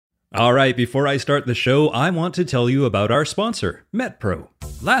All right, before I start the show, I want to tell you about our sponsor, MetPro.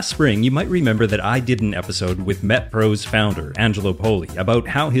 Last spring, you might remember that I did an episode with MetPro's founder, Angelo Poli, about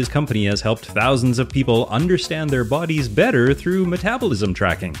how his company has helped thousands of people understand their bodies better through metabolism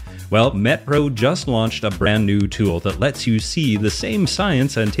tracking. Well, MetPro just launched a brand new tool that lets you see the same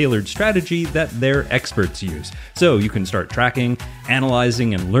science and tailored strategy that their experts use. So you can start tracking,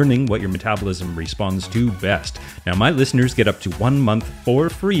 analyzing, and learning what your metabolism responds to best. Now, my listeners get up to 1 month for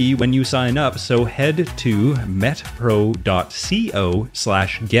free when you sign up, so head to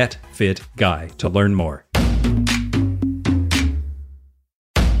metpro.co/getfitguy to learn more.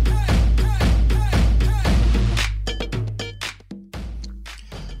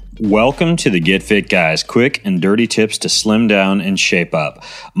 Welcome to the Get Fit Guys, quick and dirty tips to slim down and shape up.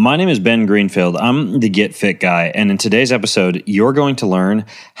 My name is Ben Greenfield. I'm the Get Fit Guy, and in today's episode, you're going to learn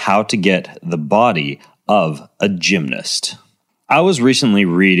how to get the body of a gymnast. I was recently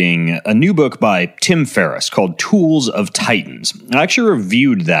reading a new book by Tim Ferriss called Tools of Titans. I actually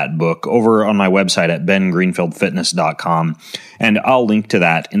reviewed that book over on my website at bengreenfieldfitness.com, and I'll link to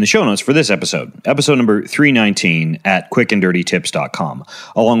that in the show notes for this episode number 319 at quickanddirtytips.com,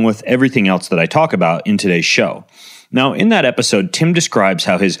 along with everything else that I talk about in today's show. Now, in that episode, Tim describes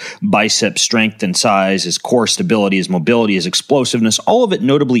how his bicep strength and size, his core stability, his mobility, his explosiveness, all of it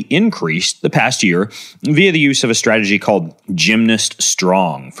notably increased the past year via the use of a strategy called Gymnast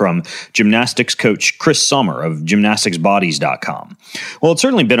Strong from gymnastics coach Chris Sommer of gymnasticsbodies.com. Well, it's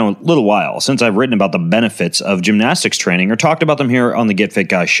certainly been a little while since I've written about the benefits of gymnastics training or talked about them here on the Get Fit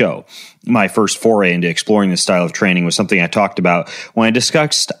Guy show. My first foray into exploring this style of training was something I talked about when I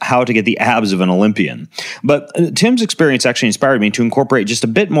discussed how to get the abs of an Olympian. But Tim's experience actually inspired me to incorporate just a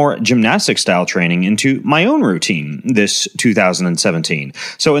bit more gymnastic-style training into my own routine this 2017.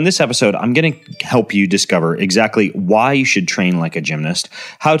 So in this episode, I'm going to help you discover exactly why you should train like a gymnast,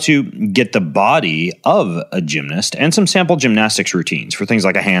 how to get the body of a gymnast, and some sample gymnastics routines for things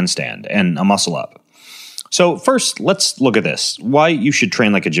like a handstand and a muscle-up. So first, let's look at this, why you should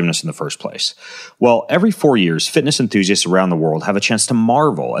train like a gymnast in the first place. Well, every 4 years, fitness enthusiasts around the world have a chance to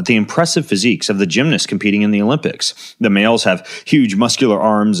marvel at the impressive physiques of the gymnasts competing in the Olympics. The males have huge muscular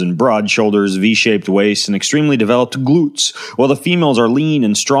arms and broad shoulders, V-shaped waists, and extremely developed glutes, while the females are lean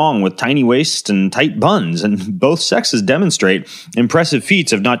and strong with tiny waists and tight buns, and both sexes demonstrate impressive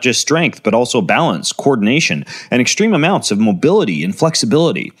feats of not just strength, but also balance, coordination, and extreme amounts of mobility and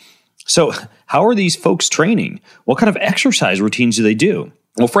flexibility. So, how are these folks training? What kind of exercise routines do they do?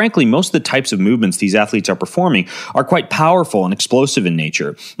 Well, frankly, most of the types of movements these athletes are performing are quite powerful and explosive in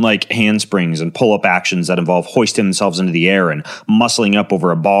nature, like handsprings and pull-up actions that involve hoisting themselves into the air and muscling up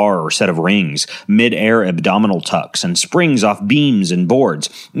over a bar or set of rings, mid-air abdominal tucks, and springs off beams and boards.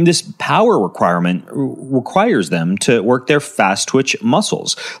 This power requirement requires them to work their fast-twitch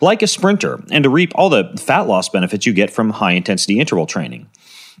muscles, like a sprinter, and to reap all the fat loss benefits you get from high-intensity interval training.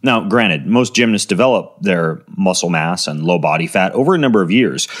 Now, granted, most gymnasts develop their muscle mass and low body fat over a number of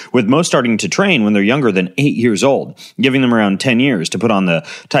years, with most starting to train when they're younger than 8 years old, giving them around 10 years to put on the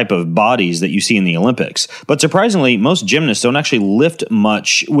type of bodies that you see in the Olympics. But surprisingly, most gymnasts don't actually lift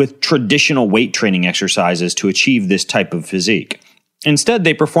much with traditional weight training exercises to achieve this type of physique. Instead,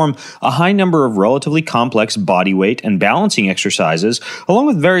 they perform a high number of relatively complex body weight and balancing exercises, along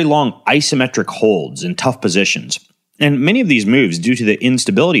with very long isometric holds in tough positions. And many of these moves, due to the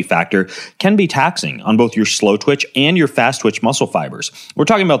instability factor, can be taxing on both your slow twitch and your fast twitch muscle fibers. We're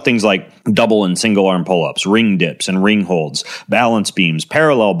talking about things like double and single arm pull-ups, ring dips and ring holds, balance beams,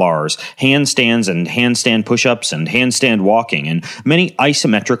 parallel bars, handstands and handstand push-ups and handstand walking, and many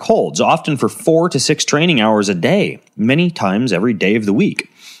isometric holds, often for 4 to 6 training hours a day, many times every day of the week.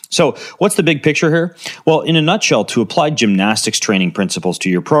 So what's the big picture here? Well, in a nutshell, to apply gymnastics training principles to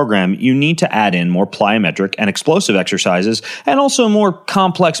your program, you need to add in more plyometric and explosive exercises and also more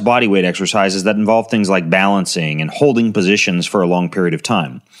complex bodyweight exercises that involve things like balancing and holding positions for a long period of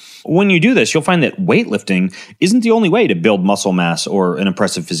time. When you do this, you'll find that weightlifting isn't the only way to build muscle mass or an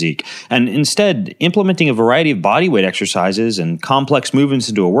impressive physique. And instead, implementing a variety of bodyweight exercises and complex movements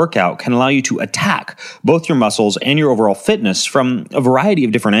into a workout can allow you to attack both your muscles and your overall fitness from a variety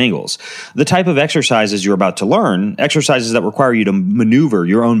of different angles. The type of exercises you're about to learn, exercises that require you to maneuver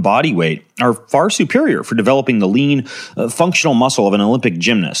your own body weight, are far superior for developing the lean, functional muscle of an Olympic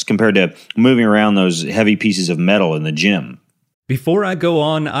gymnast compared to moving around those heavy pieces of metal in the gym. Before I go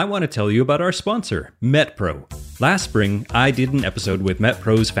on, I want to tell you about our sponsor, MetPro. Last spring, I did an episode with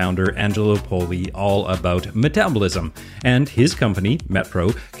MetPro's founder, Angelo Poli, all about metabolism, and his company,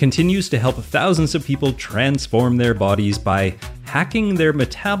 MetPro, continues to help thousands of people transform their bodies by hacking their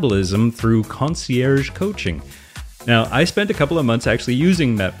metabolism through concierge coaching. Now, I spent a couple of months actually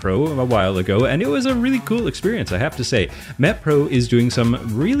using MetPro a while ago, and it was a really cool experience, I have to say. MetPro is doing some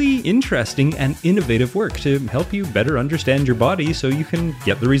really interesting and innovative work to help you better understand your body so you can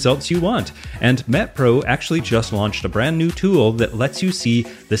get the results you want. And MetPro actually just launched a brand new tool that lets you see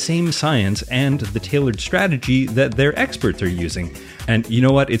the same science and the tailored strategy that their experts are using. And you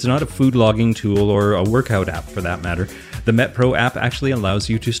know what? It's not a food logging tool or a workout app for that matter. The MetPro app actually allows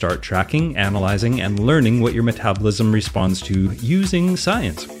you to start tracking, analyzing, and learning what your metabolism responds to using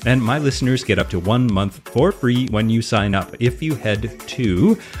science. And my listeners get up to 1 month for free when you sign up if you head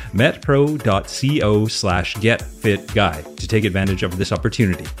to metpro.co/getfitguy to take advantage of this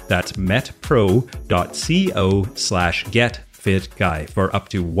opportunity. That's metpro.co/getfitguy for up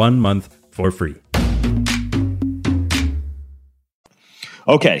to 1 month for free.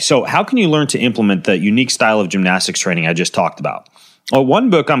 Okay, so how can you learn to implement the unique style of gymnastics training I just talked about? Well, one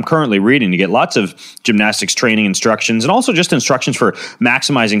book I'm currently reading to get lots of gymnastics training instructions and also just instructions for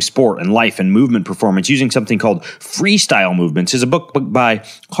maximizing sport and life and movement performance using something called freestyle movements is a book by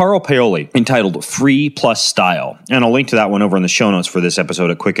Carl Paoli entitled Free Plus Style. And I'll link to that one over in the show notes for this episode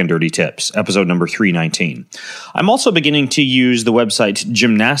of Quick and Dirty Tips, episode number 319. I'm also beginning to use the website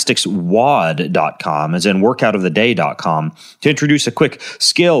gymnasticswad.com, as in workoutoftheday.com, to introduce a quick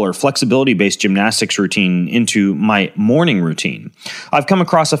skill or flexibility-based gymnastics routine into my morning routine. I've come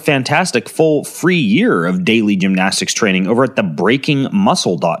across a fantastic full free year of daily gymnastics training over at the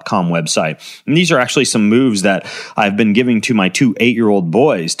breakingmuscle.com website. And these are actually some moves that I've been giving to my 2 8-year-old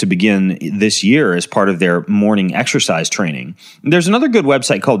boys to begin this year as part of their morning exercise training. There's another good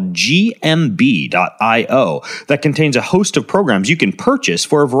website called gmb.io that contains a host of programs you can purchase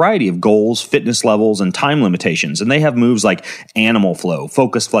for a variety of goals, fitness levels, and time limitations. And they have moves like animal flow,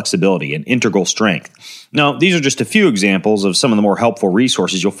 focus flexibility, and integral strength. Now, these are just a few examples of some of the more helpful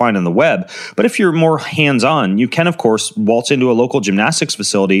resources you'll find on the web, but if you're more hands-on, you can, of course, waltz into a local gymnastics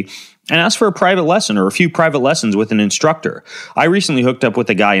facility and ask for a private lesson or a few private lessons with an instructor. I recently hooked up with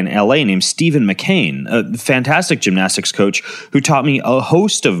a guy in LA named Stephen McCain, a fantastic gymnastics coach who taught me a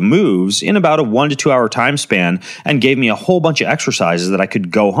host of moves in about a 1 to 2 hour time span and gave me a whole bunch of exercises that I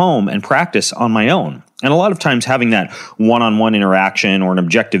could go home and practice on my own. And a lot of times having that one-on-one interaction or an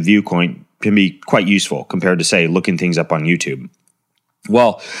objective viewpoint can be quite useful compared to, say, looking things up on YouTube.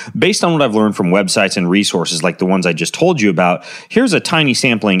 Well, based on what I've learned from websites and resources like the ones I just told you about, here's a tiny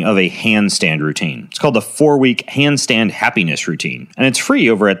sampling of a handstand routine. It's called the 4-week handstand happiness routine, and it's free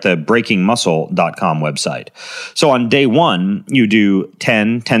over at the breakingmuscle.com website. So on day 1, you do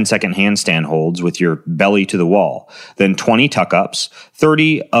 10 10-second handstand holds with your belly to the wall, then 20 tuck-ups,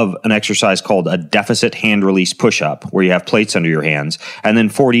 30 of an exercise called a deficit hand release push-up, where you have plates under your hands, and then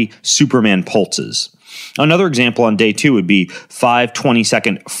 40 Superman pulses. Another example on day 2 would be 5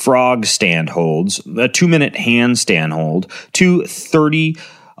 20-second frog stand holds, a 2-minute handstand hold, 2 30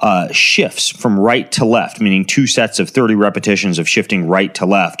 shifts from right to left, meaning 2 sets of 30 repetitions of shifting right to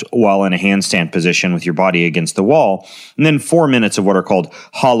left while in a handstand position with your body against the wall, and then 4 minutes of what are called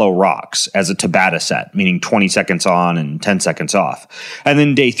hollow rocks as a Tabata set, meaning 20 seconds on and 10 seconds off. And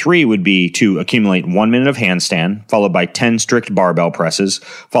then day 3 would be to accumulate 1 minute of handstand, followed by 10 strict barbell presses,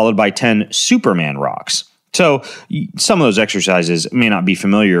 followed by 10 Superman rocks. So some of those exercises may not be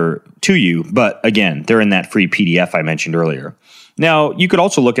familiar to you, but again, they're in that free PDF I mentioned earlier. Now, you could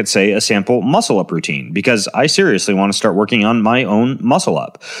also look at, say, a sample muscle-up routine, because I seriously want to start working on my own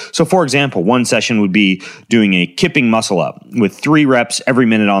muscle-up. So, for example, one session would be doing a kipping muscle-up with 3 reps every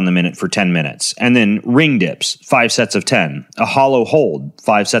minute on the minute for 10 minutes, and then ring dips, 5 sets of 10, a hollow hold,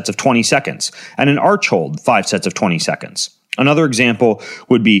 5 sets of 20 seconds, and an arch hold, 5 sets of 20 seconds. Another example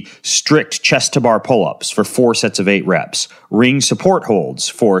would be strict chest-to-bar pull-ups for 4 sets of 8 reps, ring support holds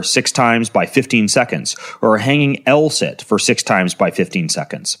for 6 times by 15 seconds, or a hanging L sit for 6 times by 15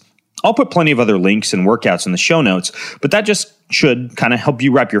 seconds. I'll put plenty of other links and workouts in the show notes, but that just should kind of help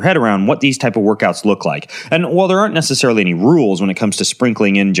you wrap your head around what these type of workouts look like. And while there aren't necessarily any rules when it comes to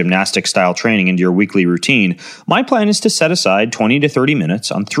sprinkling in gymnastic-style training into your weekly routine, my plan is to set aside 20 to 30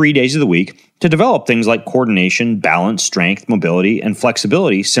 minutes on 3 days of the week to develop things like coordination, balance, strength, mobility, and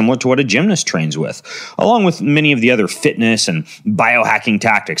flexibility similar to what a gymnast trains with, along with many of the other fitness and biohacking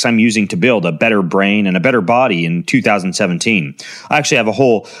tactics I'm using to build a better brain and a better body in 2017. I actually have a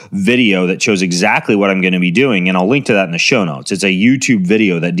whole video that shows exactly what I'm going to be doing, and I'll link to that in the show notes. It's a YouTube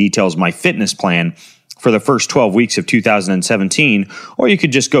video that details my fitness plan for the first 12 weeks of 2017, or you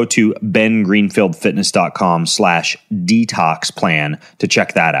could just go to bengreenfieldfitness.com/detox plan to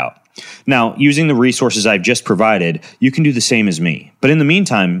check that out. Now, using the resources I've just provided, you can do the same as me. But in the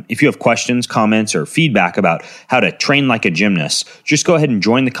meantime, if you have questions, comments, or feedback about how to train like a gymnast, just go ahead and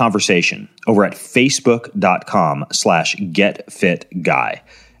join the conversation over at facebook.com/getfitguy.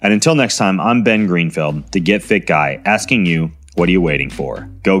 And until next time, I'm Ben Greenfield, the Get Fit Guy, asking you, what are you waiting for?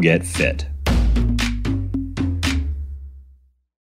 Go get fit.